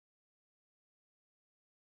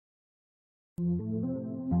Hi,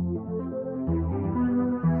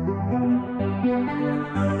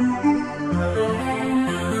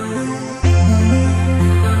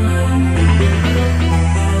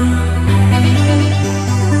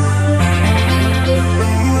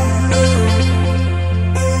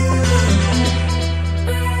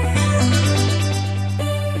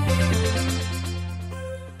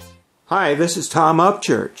 this is Tom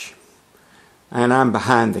Upchurch, and I'm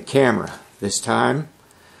behind the camera this time,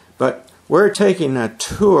 but we're taking a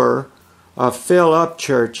tour of Phil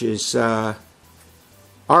Upchurch's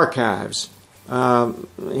archives.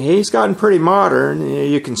 He's gotten pretty modern.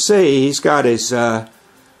 You can see he's got his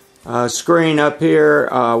screen up here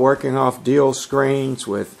working off dual screens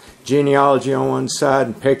with genealogy on one side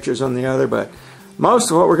and pictures on the other, but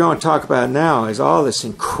most of what we're going to talk about now is all this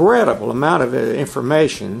incredible amount of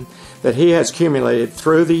information that he has accumulated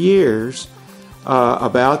through the years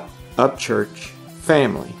about Upchurch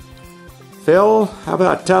family. Phil, how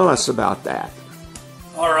about telling us about that?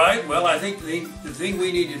 All right, well, I think the thing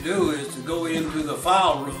we need to do is to go into the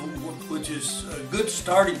file room, which is a good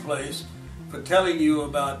starting place for telling you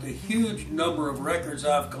about the huge number of records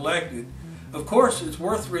I've collected. Of course, it's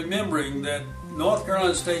worth remembering that North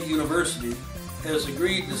Carolina State University has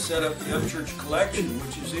agreed to set up the Upchurch collection,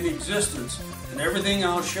 which is in existence, and everything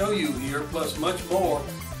I'll show you here, plus much more,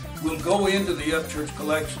 will go into the Upchurch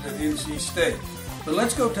collection at NC State. But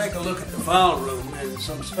let's go take a look at the file room and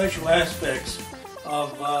some special aspects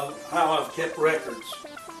of how I've kept records.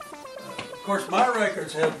 Of course, my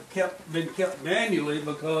records have been kept manually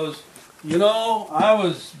because, you know, I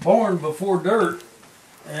was born before dirt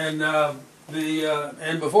and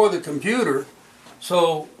before the computer.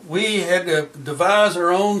 So we had to devise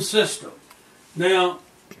our own system. Now,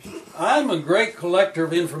 I'm a great collector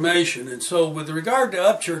of information, and so with regard to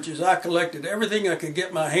Upchurches, I collected everything I could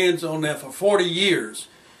get my hands on there for 40 years,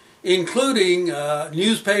 including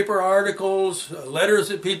newspaper articles, letters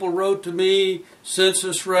that people wrote to me,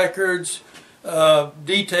 census records,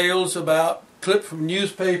 details about clips from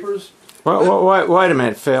newspapers. Wait a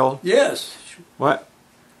minute, Phil. Yes. What?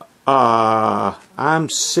 I'm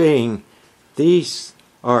seeing these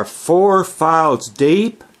are 4 files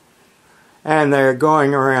deep, and they're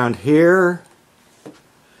going around here.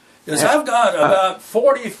 Yes, I've got about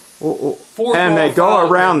 44 and they go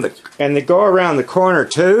around the corner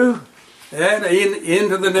too, and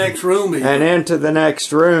into the next room even. And into the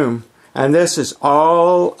next room. And this is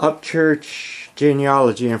all Upchurch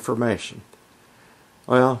genealogy information.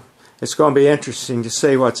 Well, it's going to be interesting to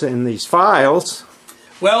see what's in these files.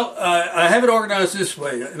 Well, I have it organized this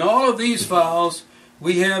way. In all of these files,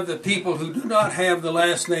 we have the people who do not have the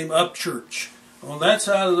last name Upchurch. On that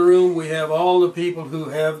side of the room, we have all the people who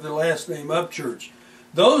have the last name Upchurch.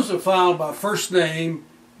 Those are filed by first name.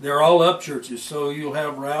 They're all Upchurches. So you'll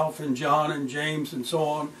have Ralph and John and James and so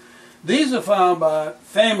on. These are filed by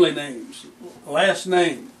family names, last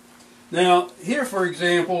name. Now, here, for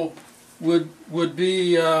example, would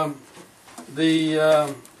be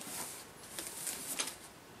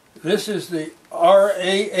this is the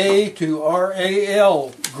RAA to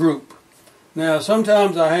RAL group. Now,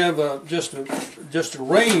 sometimes I have just a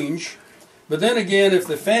range, but then again, if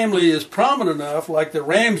the family is prominent enough, like the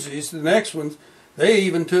Ramseys, the next ones, they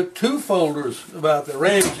even took 2 folders about the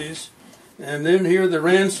Ramseys, and then here are the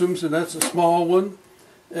Ransoms, and that's a small one,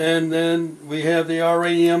 and then we have the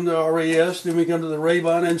RAM, the RAS, then we come to the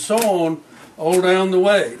Raybon, and so on, all down the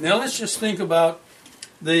way. Now, let's just think about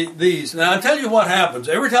these. Now, I'll tell you what happens.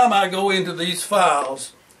 Every time I go into these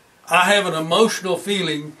files, I have an emotional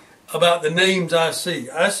feeling about the names I see.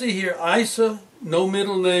 I see here Isa, no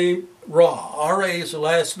middle name, Ra. R-A is the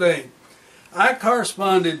last name. I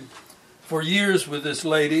corresponded for years with this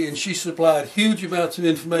lady, and she supplied huge amounts of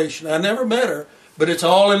information. I never met her, but it's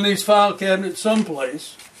all in these file cabinets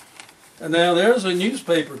someplace. And now there's a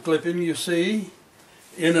newspaper clipping, you see,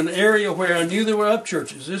 in an area where I knew there were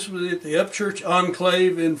Upchurches. This was at the Upchurch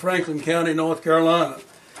Enclave in Franklin County, North Carolina.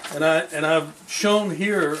 And I've shown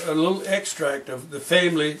here a little extract of the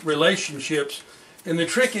family relationships. And the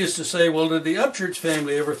trick is to say, well, did the Upchurch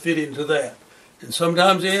family ever fit into that? And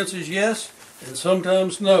sometimes the answer is yes, and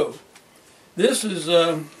sometimes no. This is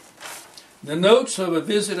the notes of a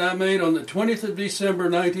visit I made on the 20th of December,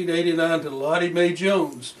 1989 to Lottie Mae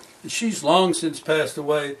Jones. She's long since passed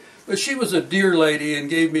away. But she was a dear lady and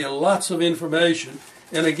gave me lots of information.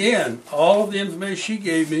 And again, all of the information she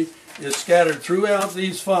gave me is scattered throughout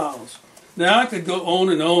these files. Now, I could go on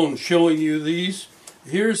and on showing you these.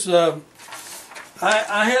 Here's, I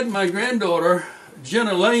had my granddaughter,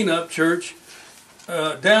 Jenna Lane Upchurch,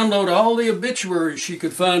 download all the obituaries she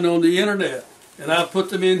could find on the internet. And I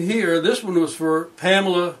put them in here. This one was for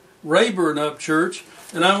Pamela Rayburn Upchurch,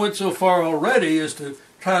 and I went so far already as to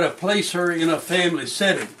try to place her in a family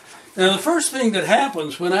setting. Now, the first thing that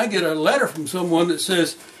happens when I get a letter from someone that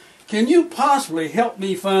says, "Can you possibly help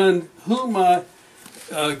me find who my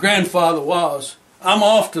grandfather was?" I'm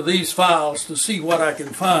off to these files to see what I can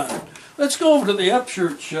find. Let's go over to the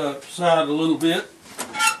Upchurch side a little bit.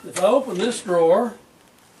 If I open this drawer,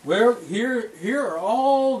 well, here are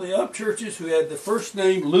all the Upchurches who had the first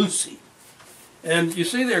name Lucy. And you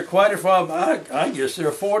see there are quite a few. I guess there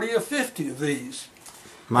are 40 or 50 of these.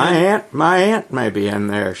 My aunt may be in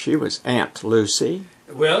there. She was Aunt Lucy.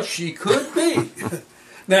 Well, she could be.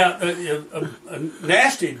 Now, a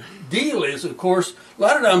nasty deal is, of course, a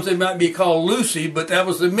lot of times they might be called Lucy, but that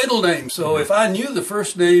was the middle name. So if I knew the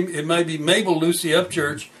first name, it might be Mabel Lucy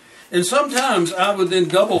Upchurch. And sometimes I would then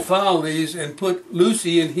double file these and put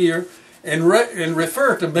Lucy in here and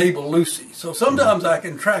refer to Mabel Lucy. So sometimes I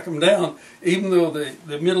can track them down, even though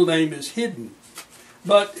the middle name is hidden.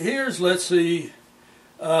 But here's, let's see,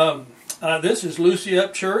 this is Lucy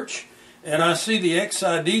Upchurch. And I see the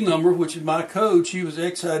XID number, which is my code. She was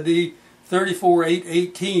XID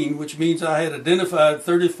 34818, which means I had identified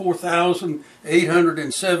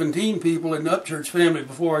 34,817 people in the Upchurch family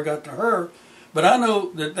before I got to her. But I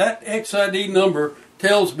know that XID number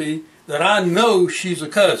tells me that I know she's a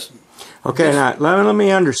cousin. Okay, now let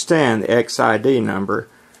me understand the XID number.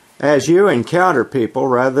 As you encounter people,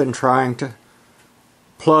 rather than trying to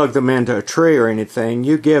plug them into a tree or anything,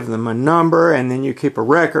 you give them a number and then you keep a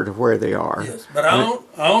record of where they are. Yes, but I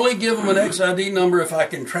only give them an XID number if I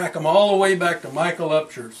can track them all the way back to Michael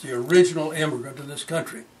Upchurch, the original immigrant to this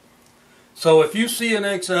country. So if you see an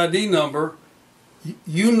XID number,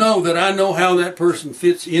 you know that I know how that person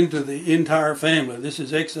fits into the entire family. This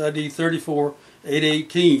is XID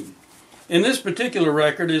 34818. And this particular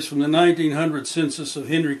record is from the 1900 census of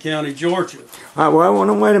Henry County, Georgia.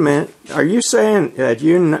 Well, wait a minute. Are you saying that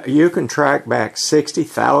you can track back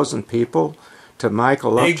 60,000 people to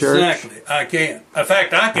Michael Upchurch? Exactly, I can. In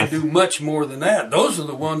fact, I can do much more than that. Those are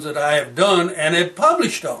the ones that I have done and have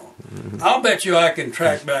published on. Mm-hmm. I'll bet you I can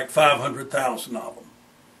track back 500,000 of them.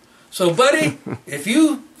 So, buddy, if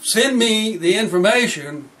you send me the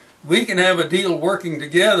information, we can have a deal working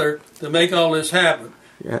together to make all this happen.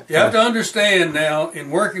 Yeah. You have to understand now,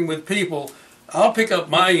 in working with people, I'll pick up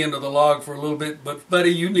my end of the log for a little bit, but,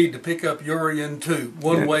 buddy, you need to pick up your end too,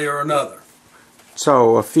 one way or another.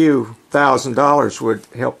 So a few $1,000s would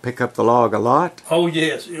help pick up the log a lot? Oh,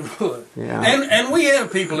 yes, it would. Yeah. And we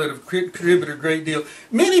have people that have contributed a great deal.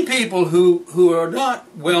 Many people who are not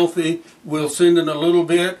wealthy will send in a little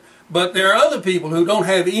bit, but there are other people who don't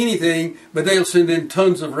have anything, but they'll send in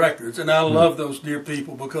tons of records. And I love those dear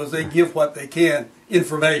people because they give what they can,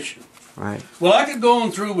 information. Right. Well, I could go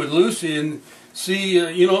on through with Lucy and see,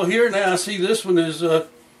 here now I see this one is in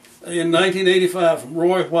 1985 from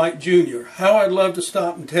Roy White Jr. How I'd love to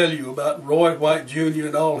stop and tell you about Roy White Jr.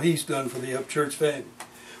 and all he's done for the Upchurch family.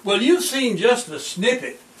 Well, you've seen just a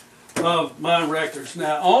snippet of my records.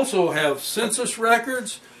 Now, I also have census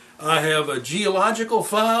records. I have a geological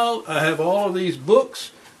file. I have all of these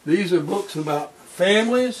books. These are books about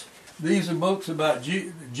families. These are books about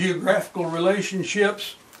geographical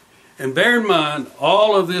relationships. And bear in mind,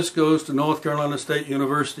 all of this goes to North Carolina State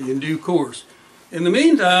University in due course. In the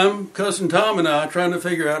meantime, Cousin Tom and I are trying to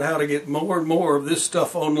figure out how to get more and more of this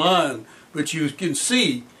stuff online. But you can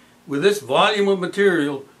see, with this volume of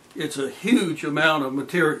material, it's a huge amount of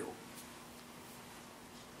material.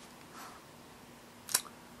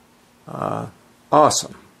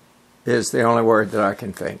 Awesome is the only word that I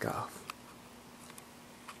can think of.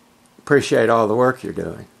 Appreciate all the work you're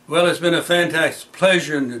doing. Well, it's been a fantastic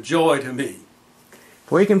pleasure and a joy to me.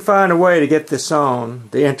 If we can find a way to get this on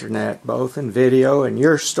the internet, both in video and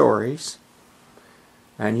your stories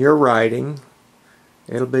and your writing,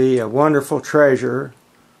 it'll be a wonderful treasure,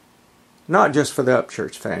 not just for the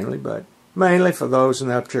Upchurch family, but mainly for those in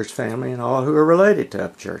the Upchurch family and all who are related to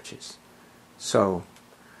Upchurches. So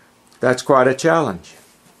that's quite a challenge.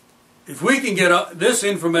 If we can get this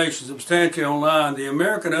information substantially online, the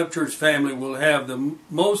American Upchurch family will have the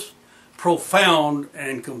most profound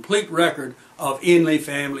and complete record of any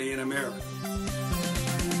family in America.